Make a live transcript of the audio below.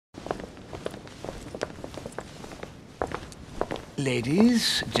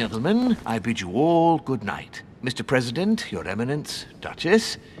Ladies, gentlemen, I bid you all good night. Mr. President, Your Eminence,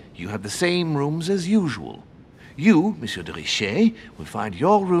 Duchess, you have the same rooms as usual. You, Monsieur de Richet, will find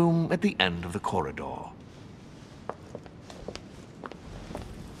your room at the end of the corridor.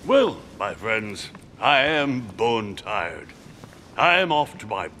 Well, my friends, I am bone-tired. I am off to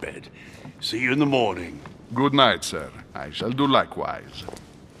my bed. See you in the morning. Good night, sir. I shall do likewise.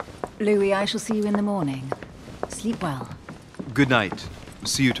 Louis, I shall see you in the morning. Sleep well. Good night.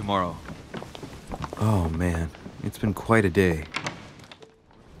 See you tomorrow. Oh man, it's been quite a day.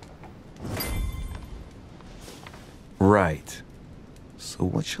 Right. So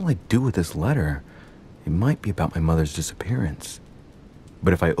what shall I do with this letter? It might be about my mother's disappearance.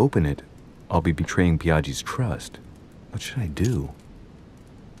 But if I open it, I'll be betraying Piaggi's trust. What should I do?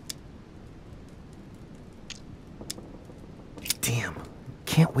 Damn,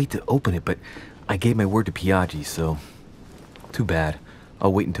 can't wait to open it, but I gave my word to Piaggi, so... Too bad.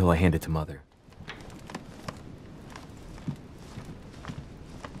 I'll wait until I hand it to Mother.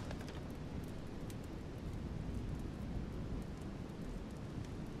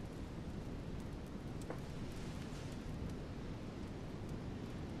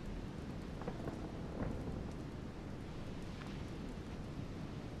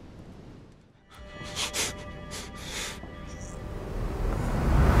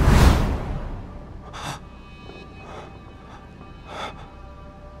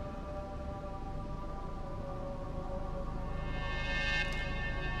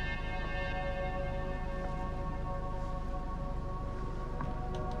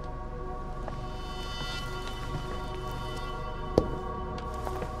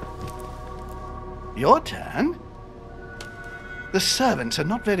 Your turn? The servants are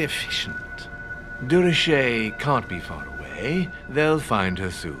not very efficient. De Richet can't be far away. They'll find her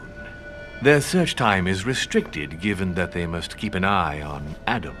soon. Their search time is restricted, given that they must keep an eye on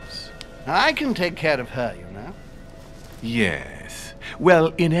Adams. I can take care of her, you know. Yes. Well,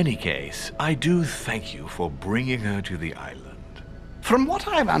 in any case, I do thank you for bringing her to the island. From what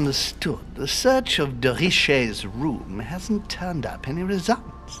I've understood, the search of de Richet's room hasn't turned up any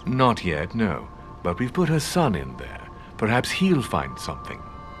results. Not yet, no. But we've put her son in there. Perhaps he'll find something.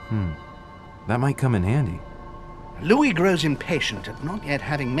 That might come in handy. Louis grows impatient at not yet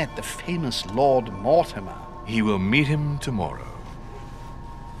having met the famous Lord Mortimer. He will meet him tomorrow.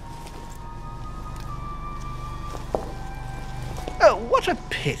 Oh, what a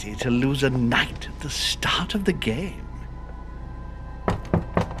pity to lose a knight at the start of the game.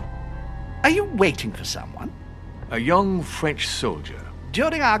 Are you waiting for someone? A young French soldier.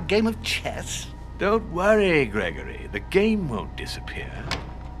 During our game of chess? Don't worry, Gregory. The game won't disappear.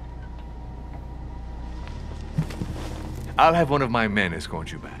 I'll have one of my men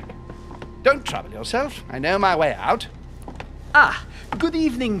escort you back. Don't trouble yourself. I know my way out. Ah, good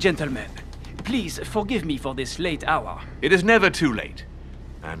evening, gentlemen. Please forgive me for this late hour. It is never too late,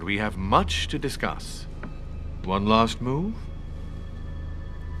 and we have much to discuss. One last move?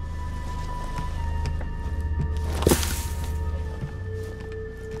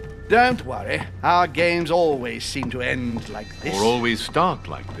 Don't worry. Our games always seem to end like this. Or always start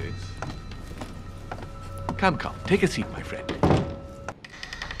like this. Come, take a seat, my friend.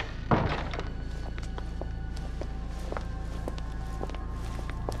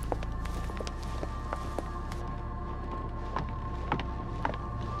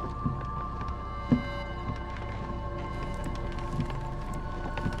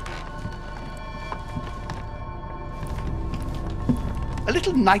 A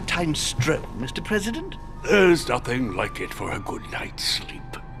little nighttime stroll, Mr. President? There's nothing like it for a good night's sleep.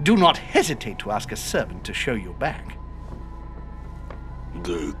 Do not hesitate to ask a servant to show you back.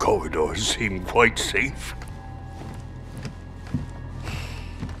 The corridors seem quite safe.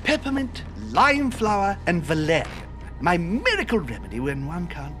 Peppermint, lime flower, and valerian. My miracle remedy when one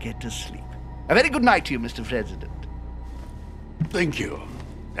can't get to sleep. A very good night to you, Mr. President. Thank you.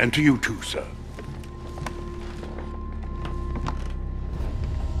 And to you too, sir.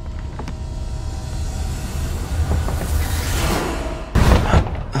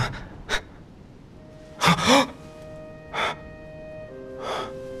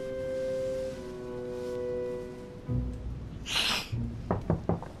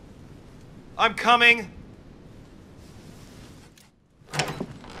 I'm coming!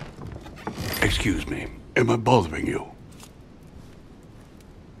 Excuse me. Am I bothering you?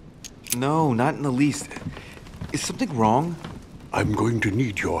 No, not in the least. Is something wrong? I'm going to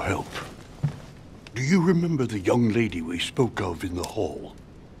need your help. Do you remember the young lady we spoke of in the hall?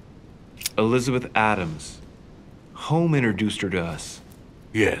 Elizabeth Adams. Home introduced her to us.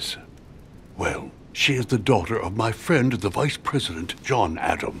 Yes. Well, she is the daughter of my friend, the Vice President, John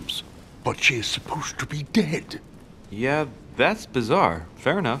Adams. But she is supposed to be dead. Yeah, that's bizarre.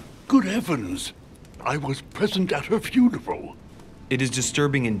 Fair enough. Good heavens! I was present at her funeral. It is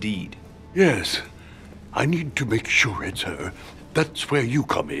disturbing indeed. Yes. I need to make sure it's her. That's where you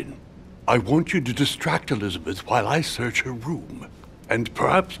come in. I want you to distract Elizabeth while I search her room. And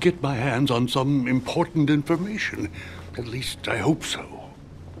perhaps get my hands on some important information. At least, I hope so.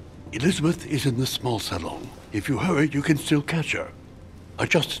 Elizabeth is in the small salon. If you hurry, you can still catch her. I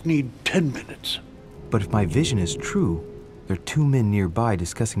just need 10 minutes. But if my vision is true, there are two men nearby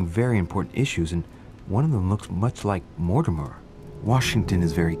discussing very important issues, and one of them looks much like Mortimer. Washington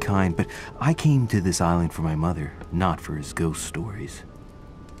is very kind, but I came to this island for my mother, not for his ghost stories.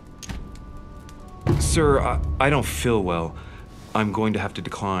 Sir, I don't feel well. I'm going to have to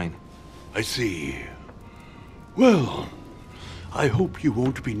decline. I see. Well, I hope you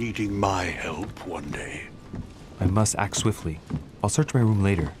won't be needing my help one day. I must act swiftly. I'll search my room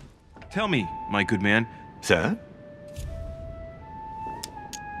later. Tell me, my good man. Sir?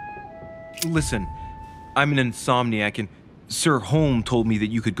 Listen, I'm an insomniac, and Sir Holm told me that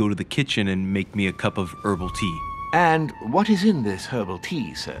you could go to the kitchen and make me a cup of herbal tea. And what is in this herbal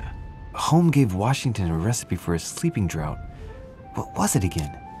tea, sir? Holm gave Washington a recipe for a sleeping draught. What was it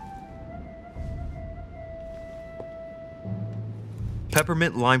again?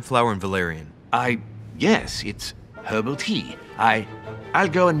 Peppermint, lime flower, and valerian. Yes, it's herbal tea. I'll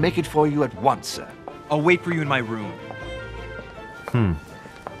go and make it for you at once, sir. I'll wait for you in my room.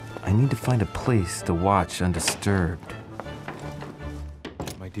 I need to find a place to watch undisturbed.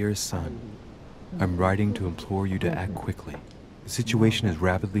 My dearest son, I'm writing to implore you to act quickly. The situation is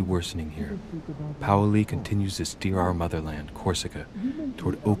rapidly worsening here. Paoli continues to steer our motherland, Corsica,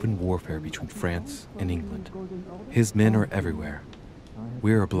 toward open warfare between France and England. His men are everywhere.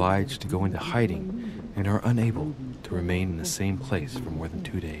 We are obliged to go into hiding and are unable to remain in the same place for more than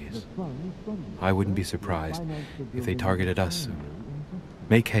 2 days. I wouldn't be surprised if they targeted us soon.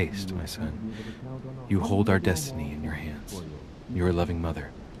 Make haste, my son. You hold our destiny in your hands. Your loving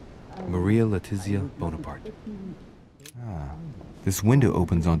mother, Maria Letizia Bonaparte. This window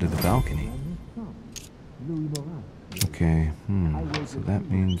opens onto the balcony. Okay, so that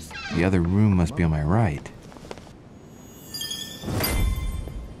means the other room must be on my right.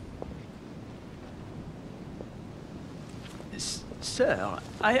 Sir,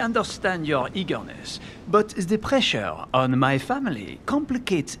 I understand your eagerness, but the pressure on my family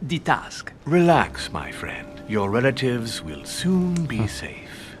complicates the task. Relax, my friend. Your relatives will soon be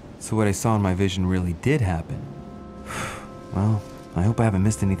safe. So what I saw in my vision really did happen. Well, I hope I haven't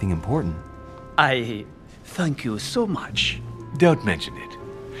missed anything important. I thank you so much. Don't mention it.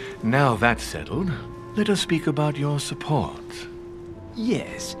 Now that's settled, let us speak about your support.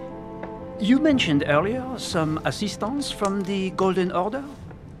 Yes. You mentioned earlier some assistance from the Golden Order?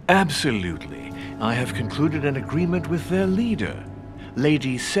 Absolutely. I have concluded an agreement with their leader,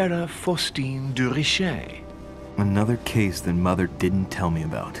 Lady Sarah Faustine de Richet. Another case that Mother didn't tell me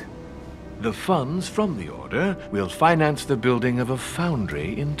about. The funds from the order will finance the building of a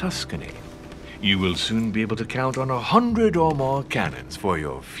foundry in Tuscany. You will soon be able to count on 100 or more cannons for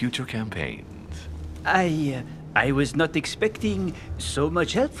your future campaigns. I was not expecting so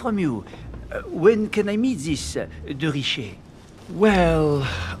much help from you. When can I meet this de Richet? Well,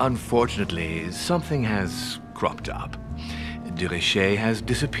 unfortunately, something has cropped up. De Richet has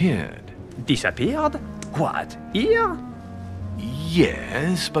disappeared. Disappeared? What, here?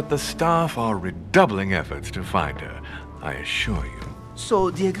 Yes, but the staff are redoubling efforts to find her, I assure you.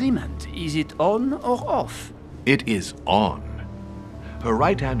 So the agreement, is it on or off? It is on. Her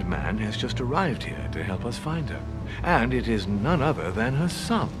right-hand man has just arrived here to help us find her. And it is none other than her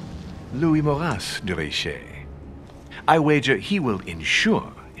son, Louis Maurice de Richet. I wager he will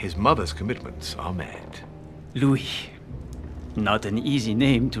ensure his mother's commitments are met. Louis. Not an easy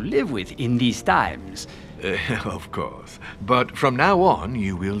name to live with in these times. Of course. But from now on,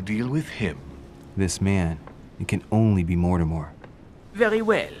 you will deal with him. This man, it can only be Mortimer. Very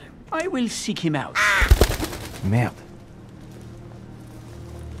well. I will seek him out. Merde.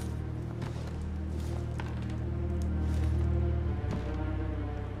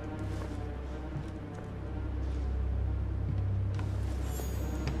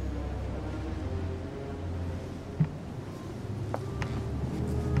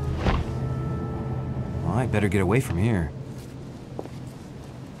 Well, I better get away from here.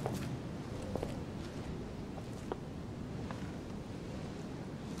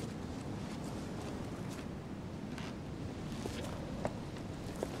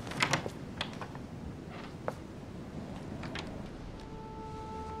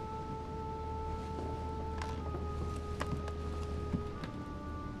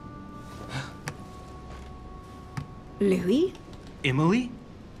 Louis? Emily?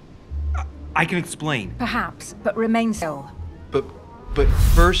 I can explain. Perhaps, but remain so. But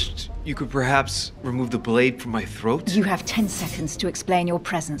first, you could perhaps remove the blade from my throat? You have 10 seconds to explain your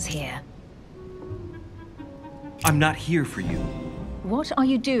presence here. I'm not here for you. What are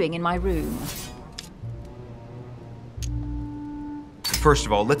you doing in my room? First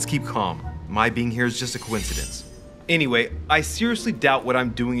of all, let's keep calm. My being here is just a coincidence. Anyway, I seriously doubt what I'm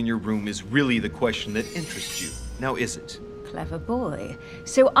doing in your room is really the question that interests you. Now, is it? Clever boy.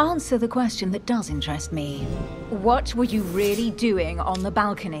 So answer the question that does interest me. What were you really doing on the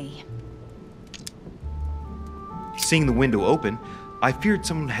balcony? Seeing the window open, I feared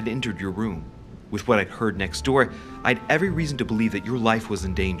someone had entered your room. With what I'd heard next door, I'd every reason to believe that your life was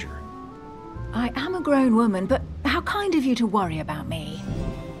in danger. I am a grown woman, but how kind of you to worry about me.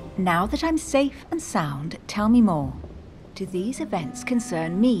 Now that I'm safe and sound, tell me more. Do these events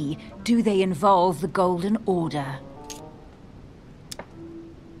concern me? Do they involve the Golden Order?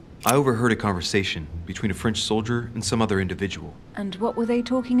 I overheard a conversation between a French soldier and some other individual. And what were they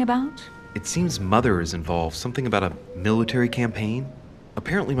talking about? It seems Mother is involved, something about a military campaign.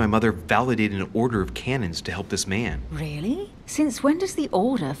 Apparently my mother validated an order of cannons to help this man. Really? Since when does the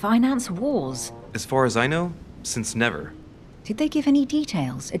Order finance wars? As far as I know, since never. Did they give any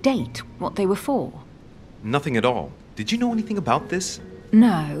details, a date, what they were for? Nothing at all. Did you know anything about this?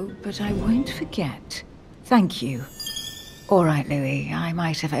 No, but I won't forget. Thank you. All right, Louis, I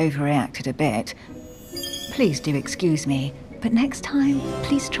might have overreacted a bit. Please do excuse me, but next time,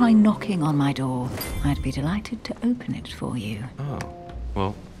 please try knocking on my door. I'd be delighted to open it for you. Oh,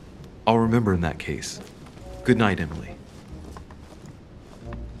 well, I'll remember in that case. Good night, Emily.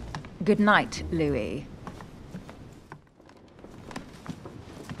 Good night, Louis.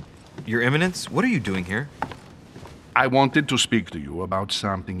 Your Eminence, what are you doing here? I wanted to speak to you about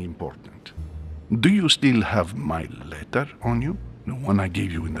something important. Do you still have my letter on you? The one I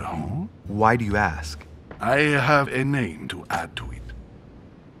gave you in the hall? Why do you ask? I have a name to add to it.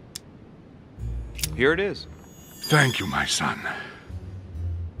 Here it is. Thank you, my son.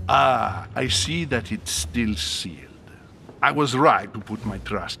 Ah, I see that it's still sealed. I was right to put my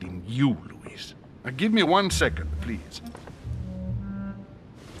trust in you, Louis. Now, give me 1 second, please.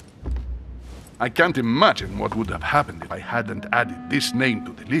 I can't imagine what would have happened if I hadn't added this name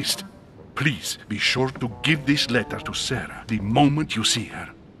to the list. Please be sure to give this letter to Sarah the moment you see her.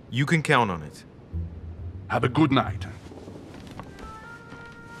 You can count on it. Have a good night.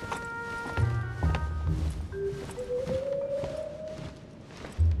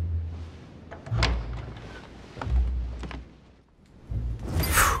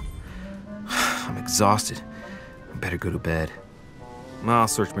 I'm exhausted. I better go to bed. I'll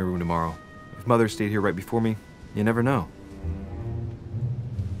search my room tomorrow. If Mother stayed here right before me, you never know.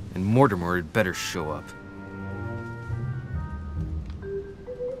 And Mortimer had better show up.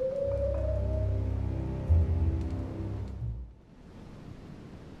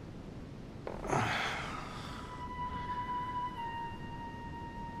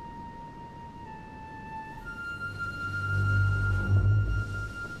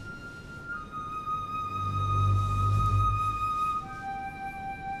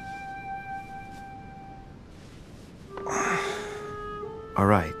 All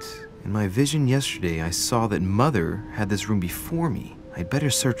right. In my vision yesterday, I saw that Mother had this room before me. I'd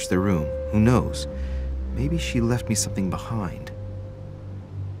better search the room. Who knows? Maybe she left me something behind.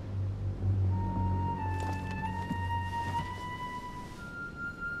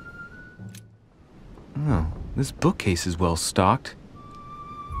 Oh, this bookcase is well stocked.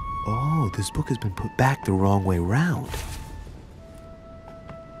 Oh, this book has been put back the wrong way round.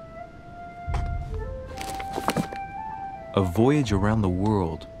 A Voyage Around the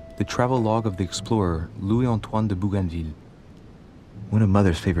World, the travelogue of the explorer Louis-Antoine de Bougainville. One of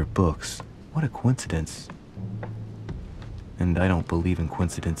Mother's favorite books. What a coincidence. And I don't believe in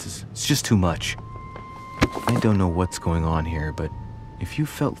coincidences. It's just too much. I don't know what's going on here, but if you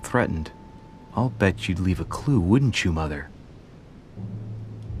felt threatened, I'll bet you'd leave a clue, wouldn't you, Mother?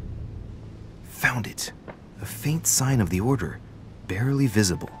 Found it. A faint sign of the order, barely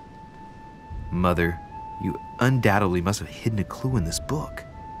visible. Mother, you undoubtedly must have hidden a clue in this book.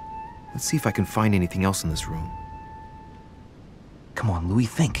 Let's see if I can find anything else in this room. Come on, Louis,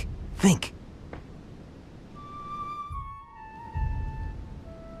 think. Think.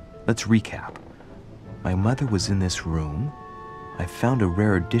 Let's recap. My mother was in this room. I found a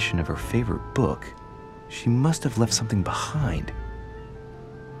rare edition of her favorite book. She must have left something behind.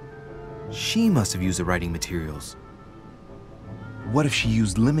 She must have used the writing materials. What if she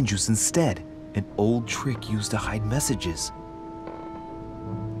used lemon juice instead? An old trick used to hide messages.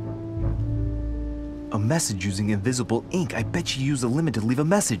 A message using invisible ink. I bet you used the limit to leave a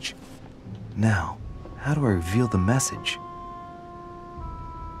message. Now, how do I reveal the message?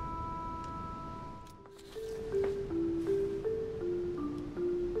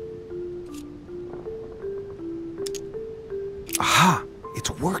 Aha! It's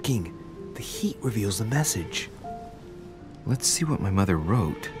working! The heat reveals the message. Let's see what my mother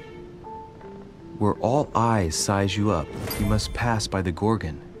wrote. Where all eyes size you up, you must pass by the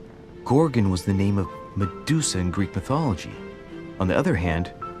Gorgon. Gorgon was the name of Medusa in Greek mythology. On the other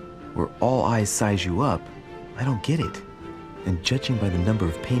hand, where all eyes size you up, I don't get it. And judging by the number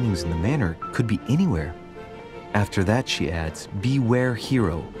of paintings in the manor, could be anywhere. After that, she adds, beware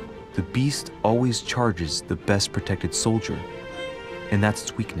hero. The beast always charges the best protected soldier. And that's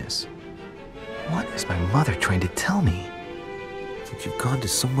its weakness. What is my mother trying to tell me? Since you've gone to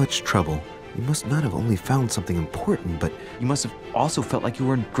so much trouble, you must not have only found something important, but you must have also felt like you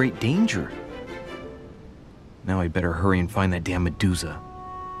were in great danger. Now I'd better hurry and find that damn Medusa.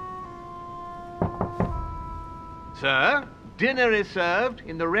 Sir, dinner is served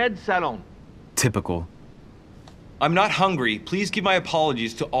in the Red Salon. Typical. I'm not hungry. Please give my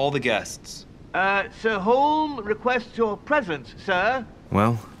apologies to all the guests. Sir Holm requests your presence, sir.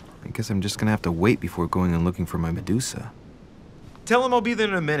 Well, I guess I'm just gonna have to wait before going and looking for my Medusa. Tell him I'll be there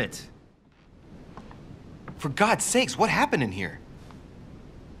in a minute. For God's sakes, what happened in here?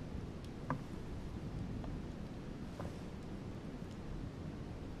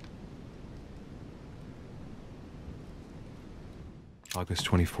 August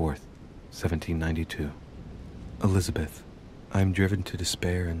 24th, 1792. Elizabeth, I am driven to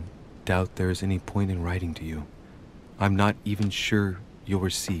despair and doubt there is any point in writing to you. I'm not even sure you'll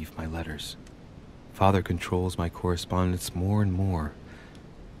receive my letters. Father controls my correspondence more and more.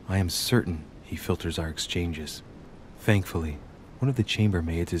 I am certain he filters our exchanges. Thankfully, one of the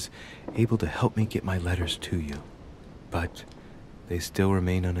chambermaids is able to help me get my letters to you. But they still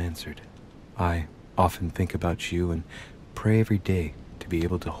remain unanswered. I often think about you and pray every day to be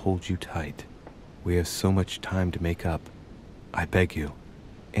able to hold you tight. We have so much time to make up. I beg you,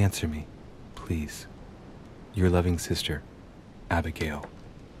 answer me, please. Your loving sister, Abigail.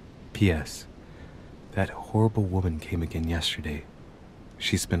 P.S. That horrible woman came again yesterday.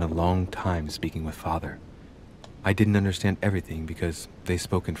 She spent a long time speaking with Father. I didn't understand everything because they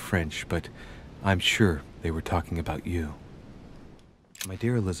spoke in French, but I'm sure they were talking about you. My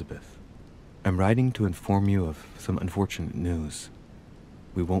dear Elizabeth, I'm writing to inform you of some unfortunate news.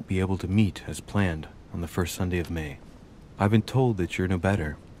 We won't be able to meet as planned on the first Sunday of May. I've been told that you're no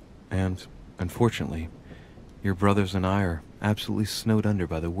better, and, unfortunately, your brothers and I are absolutely snowed under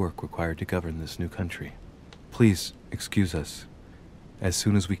by the work required to govern this new country. Please excuse us. As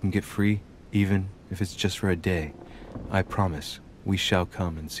soon as we can get free, even if it's just for a day, I promise we shall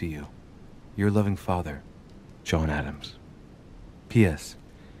come and see you. Your loving father, John Adams. P.S.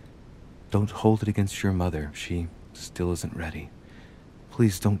 Don't hold it against your mother. She still isn't ready.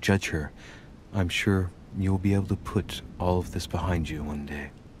 Please don't judge her. I'm sure you'll be able to put all of this behind you one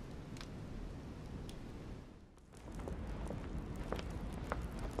day.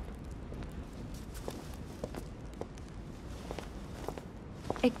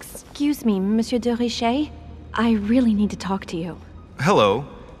 Excuse me, Monsieur de Richet. I really need to talk to you. Hello.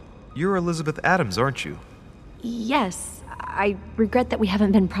 You're Elizabeth Adams, aren't you? Yes, I regret that we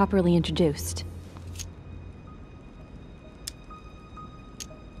haven't been properly introduced.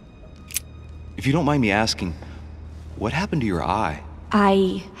 If you don't mind me asking, what happened to your eye?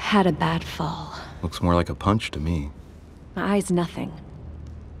 I had a bad fall. Looks more like a punch to me. My eye's nothing.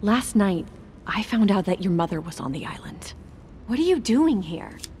 Last night, I found out that your mother was on the island. What are you doing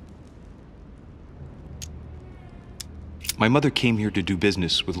here? My mother came here to do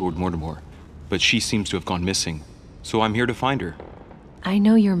business with Lord Mortimer, but she seems to have gone missing, so I'm here to find her. I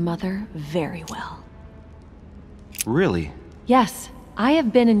know your mother very well. Really? Yes, I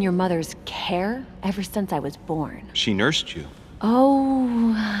have been in your mother's care ever since I was born. She nursed you?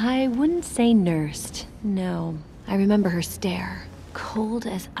 Oh, I wouldn't say nursed. No, I remember her stare, cold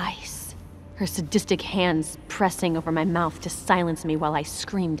as ice. Her sadistic hands pressing over my mouth to silence me while I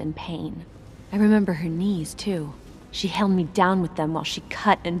screamed in pain. I remember her knees, too. She held me down with them while she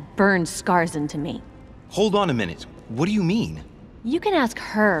cut and burned scars into me. Hold on a minute. What do you mean? You can ask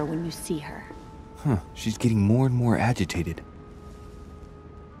her when you see her. Huh, she's getting more and more agitated.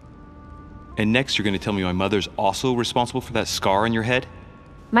 And next you're going to tell me my mother's also responsible for that scar on your head?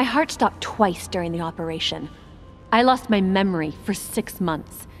 My heart stopped twice during the operation. I lost my memory for 6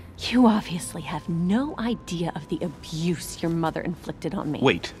 months. You obviously have no idea of the abuse your mother inflicted on me.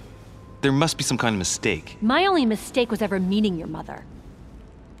 Wait. There must be some kind of mistake. My only mistake was ever meeting your mother.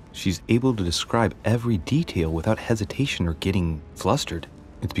 She's able to describe every detail without hesitation or getting flustered.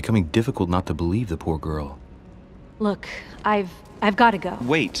 It's becoming difficult not to believe the poor girl. Look, I've got to go.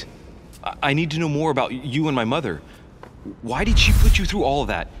 Wait. I need to know more about you and my mother. Why did she put you through all of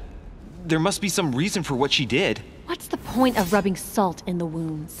that? There must be some reason for what she did. What's the point of rubbing salt in the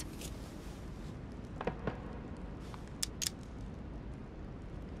wounds?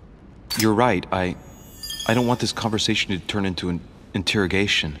 You're right. I don't want this conversation to turn into an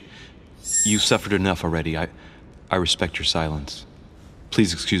interrogation. You've suffered enough already. I respect your silence.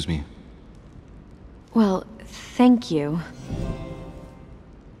 Please excuse me. Well, thank you.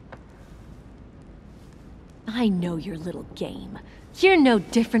 I know your little game. You're no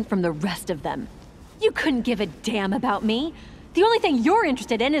different from the rest of them. You couldn't give a damn about me. The only thing you're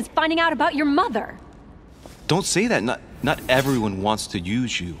interested in is finding out about your mother. Don't say that. Not everyone wants to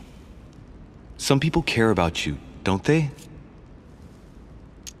use you. Some people care about you, don't they?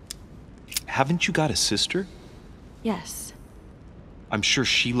 Haven't you got a sister? Yes. I'm sure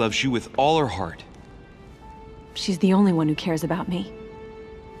she loves you with all her heart. She's the only one who cares about me.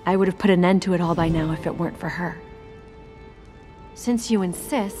 I would have put an end to it all by now if it weren't for her. Since you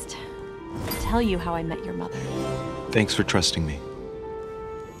insist, I'll tell you how I met your mother. Thanks for trusting me.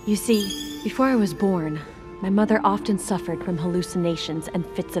 You see, before I was born, my mother often suffered from hallucinations and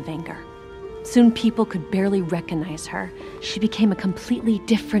fits of anger. Soon people could barely recognize her. She became a completely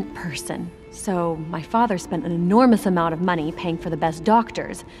different person. So my father spent an enormous amount of money paying for the best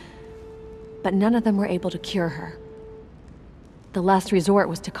doctors, but none of them were able to cure her. The last resort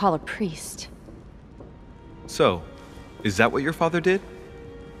was to call a priest. So, is that what your father did?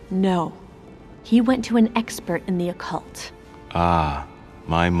 No. He went to an expert in the occult. Ah,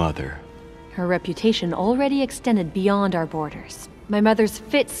 my mother. Her reputation already extended beyond our borders. My mother's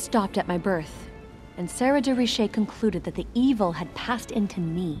fits stopped at my birth, and Sarah de Richet concluded that the evil had passed into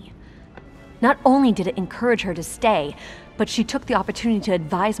me. Not only did it encourage her to stay, but she took the opportunity to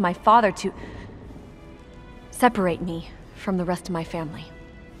advise my father to separate me from the rest of my family.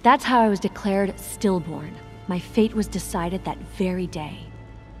 That's how I was declared stillborn. My fate was decided that very day.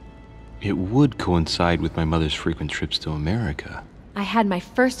 It would coincide with my mother's frequent trips to America. I had my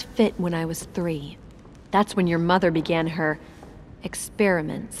first fit when I was 3. That's when your mother began her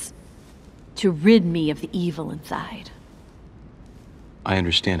experiments to rid me of the evil inside. I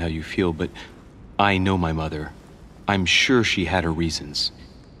understand how you feel, but I know my mother. I'm sure she had her reasons,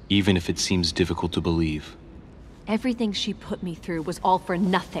 even if it seems difficult to believe. Everything she put me through was all for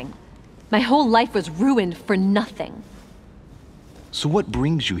nothing. My whole life was ruined for nothing. So what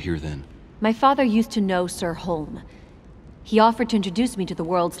brings you here then? My father used to know Sir Holm. He offered to introduce me to the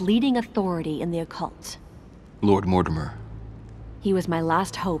world's leading authority in the occult. Lord Mortimer. He was my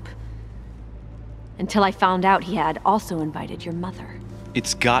last hope. Until I found out he had also invited your mother.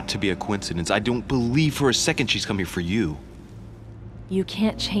 It's got to be a coincidence. I don't believe for a second she's come here for you. You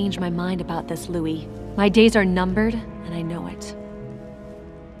can't change my mind about this, Louis. My days are numbered, and I know it.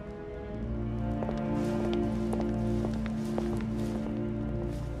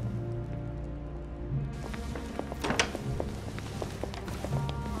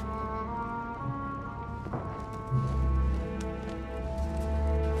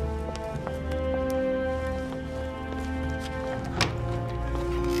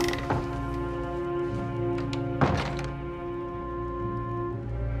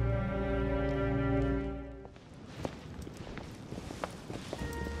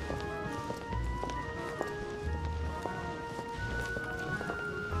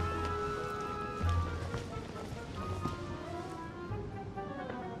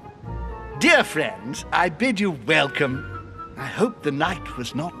 Dear friends, I bid you welcome. I hope the night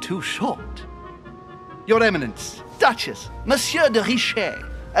was not too short. Your Eminence, Duchess, Monsieur de Richet,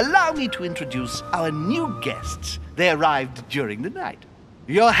 allow me to introduce our new guests. They arrived during the night.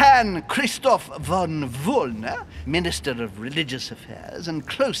 Johann Christoph von Wollner, Minister of Religious Affairs and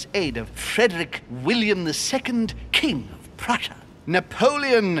close aide of Frederick William II, King of Prussia.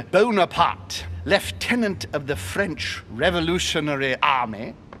 Napoleon Bonaparte, Lieutenant of the French Revolutionary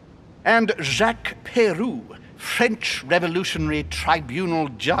Army. And Jacques Peroux, French Revolutionary Tribunal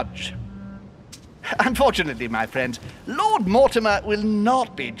Judge. Unfortunately, my friends, Lord Mortimer will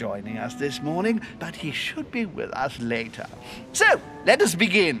not be joining us this morning, but he should be with us later. So, let us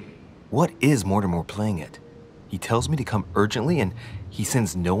begin. What is Mortimer playing at? He tells me to come urgently and he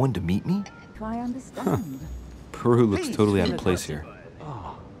sends no one to meet me? I understand. Peru looks totally out of place here.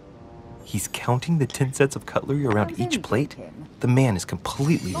 He's counting the 10 sets of cutlery around each plate? The man is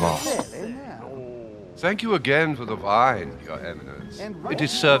completely lost. Thank you again for the wine, Your Eminence. It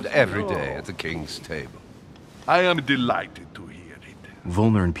is served every day at the king's table. I am delighted to hear it.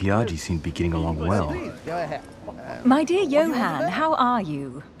 Volner and Piaggi seem to be getting along well. Go ahead. My dear Johann, how are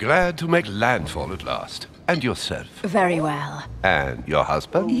you? Glad to make landfall at last. And yourself? Very well. And your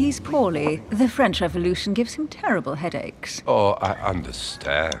husband? He's poorly. The French Revolution gives him terrible headaches. Oh, I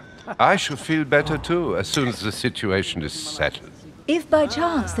understand. I shall feel better too, as soon as the situation is settled. If by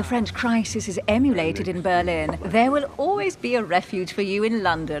chance the French crisis is emulated in Berlin, there will always be a refuge for you in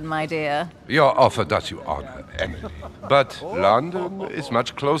London, my dear. Your offer does you honor, Emily. But London is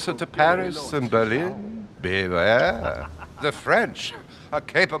much closer to Paris than Berlin. Beware. The French are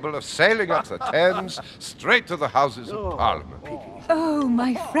capable of sailing up the Thames straight to the Houses of Parliament. Oh,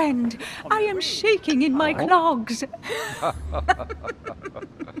 my friend, I am shaking in my clogs. A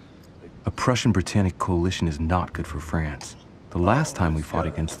Prussian-Britannic coalition is not good for France. The last time we fought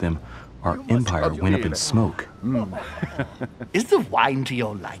against them, our empire went up in smoke. Is the wine to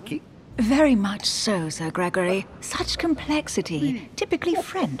your liking? Very much so, Sir Gregory. Such complexity. Typically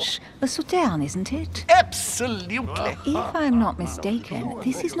French. A Sauterne, isn't it? Absolutely. If I'm not mistaken,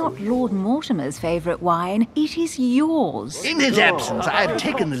 this is not Lord Mortimer's favourite wine. It is yours. In his absence, I have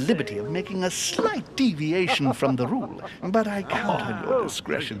taken the liberty of making a slight deviation from the rule, but I count on your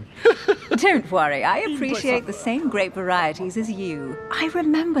discretion. Don't worry, I appreciate the same grape varieties as you. I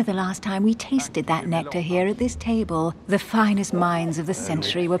remember the last time we tasted that nectar here at this table. The finest minds of the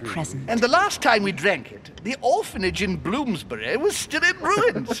century were present. And the last time we drank it, the orphanage in Bloomsbury was still in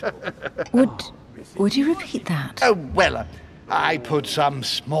ruins. Would you repeat that? Oh, well, I put some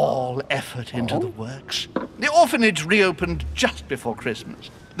small effort into the works. The orphanage reopened just before Christmas.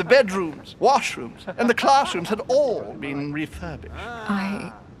 The bedrooms, washrooms, and the classrooms had all been refurbished.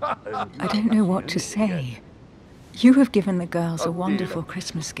 I don't know what to say. You have given the girls a wonderful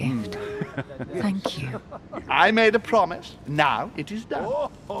Christmas gift. Thank you. I made a promise. Now it is done.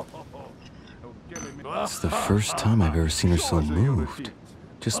 It's the first time I've ever seen her so moved.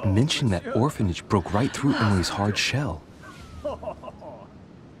 Just mentioning that orphanage broke right through Emily's hard shell.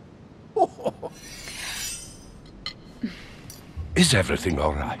 Is everything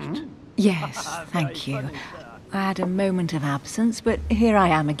all right? Yes, thank you. I had a moment of absence, but here I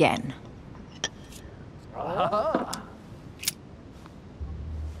am again.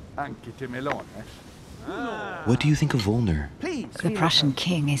 What do you think of Volner? The Prussian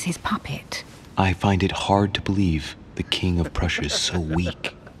king is his puppet. I find it hard to believe the king of Prussia is so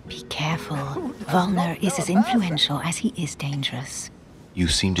weak. Be careful. Volner is as influential as he is dangerous. You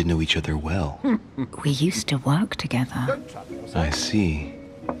seem to know each other well. We used to work together. I see.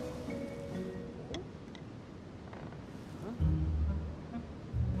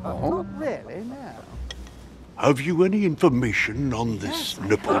 Oh, really? Now? Have you any information on this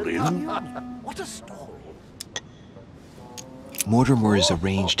Napoleon? What a story. Mortimer has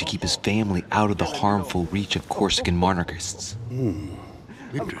arranged to keep his family out of the harmful reach of Corsican monarchists.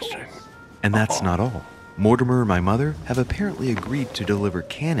 Interesting. And that's not all. Mortimer and my mother have apparently agreed to deliver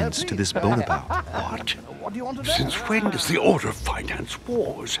cannons to this Bonaparte. What do you want to know? Since when does the Order finance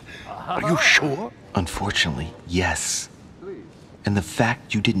wars? Are you sure? Unfortunately, yes. And the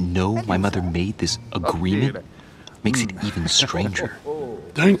fact you didn't know my mother made this agreement makes it even stranger.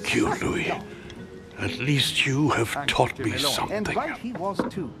 Thank you, Louis. At least you have taught me And something. right he was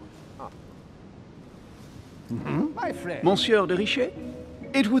too. My friend. Monsieur de Richet?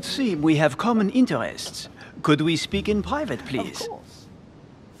 It would seem we have common interests. Could we speak in private, please?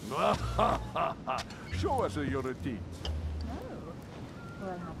 Show us your teeth.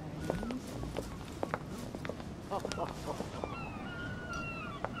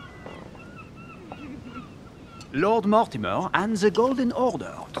 Lord Mortimer and the Golden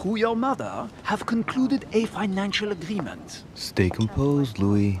Order, through your mother, have concluded a financial agreement. Stay composed,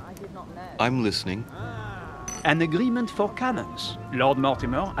 Louis. I'm listening. An agreement for cannons. Lord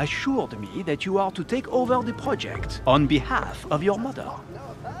Mortimer assured me that you are to take over the project on behalf of your mother.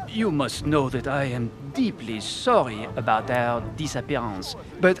 You must know that I am deeply sorry about their disappearance,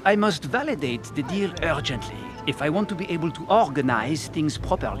 but I must validate the deal urgently if I want to be able to organize things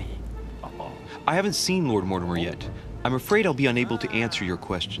properly. I haven't seen Lord Mortimer yet. I'm afraid I'll be unable to answer your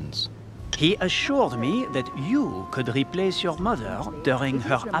questions. He assured me that you could replace your mother during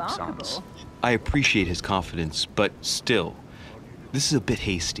her absence. I appreciate his confidence, but still, this is a bit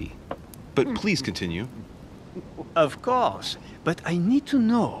hasty. But please continue. Of course, but I need to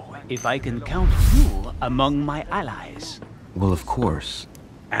know if I can count you among my allies. Well, of course.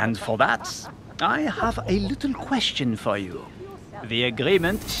 And for that, I have a little question for you. The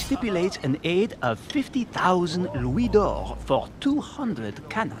agreement stipulates an aid of 50,000 louis d'or for 200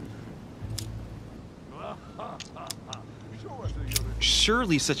 cannon.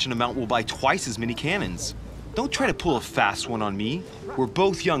 Surely such an amount will buy twice as many cannons. Don't try to pull a fast one on me. We're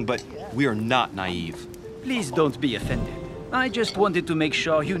both young, but we are not naive. Please don't be offended. I just wanted to make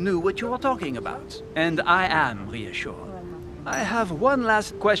sure you knew what you were talking about. And I am reassured. I have one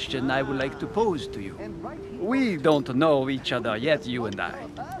last question I would like to pose to you. We don't know each other yet, you and I.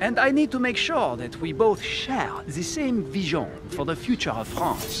 And I need to make sure that we both share the same vision for the future of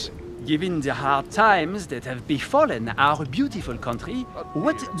France. Given the hard times that have befallen our beautiful country,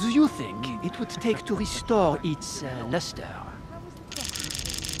 what do you think it would take to restore its luster?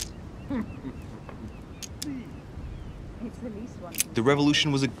 The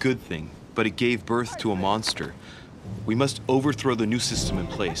revolution was a good thing, but it gave birth to a monster. We must overthrow the new system in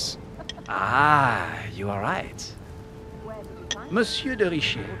place. Ah, you are right. Monsieur de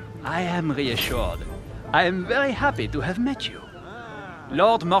Richet, I am reassured. I am very happy to have met you.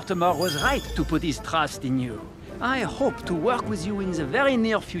 Lord Mortimer was right to put his trust in you. I hope to work with you in the very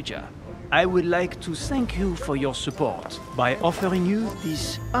near future. I would like to thank you for your support by offering you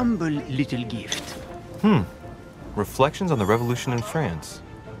this humble little gift. Reflections on the Revolution in France.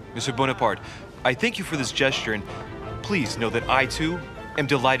 Monsieur Bonaparte, I thank you for this gesture, and please know that I, too, am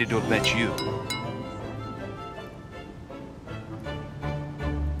delighted to have met you.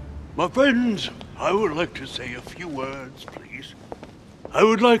 My friends, I would like to say a few words, please. I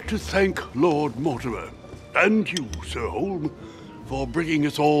would like to thank Lord Mortimer, and you, Sir Holm, for bringing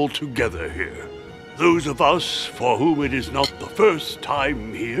us all together here. Those of us for whom it is not the first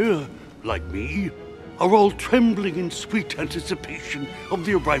time here, like me, are all trembling in sweet anticipation of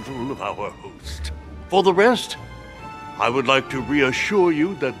the arrival of our host. For the rest, I would like to reassure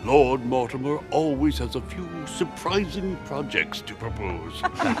you that Lord Mortimer always has a few surprising projects to propose.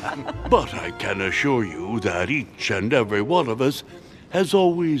 But I can assure you that each and every one of us has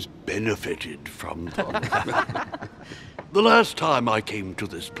always benefited from them. The last time I came to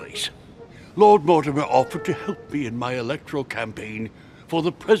this place, Lord Mortimer offered to help me in my electoral campaign for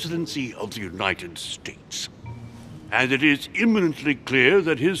the presidency of the United States. And it is imminently clear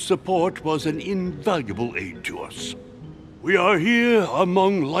that his support was an invaluable aid to us. We are here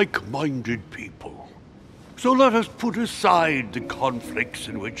among like-minded people. So let us put aside the conflicts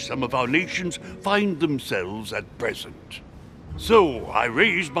in which some of our nations find themselves at present. So I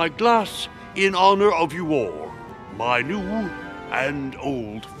raise my glass in honor of you all, my new and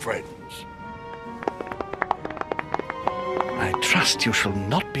old friends. I trust you shall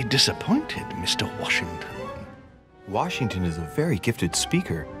not be disappointed, Mr. Washington. Washington is a very gifted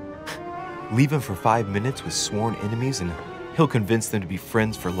speaker. Leave him for 5 minutes with sworn enemies and he'll convince them to be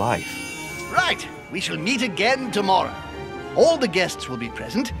friends for life. Right, we shall meet again tomorrow. All the guests will be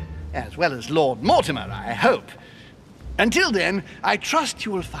present, as well as Lord Mortimer, I hope. Until then, I trust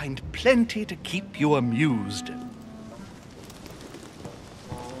you will find plenty to keep you amused.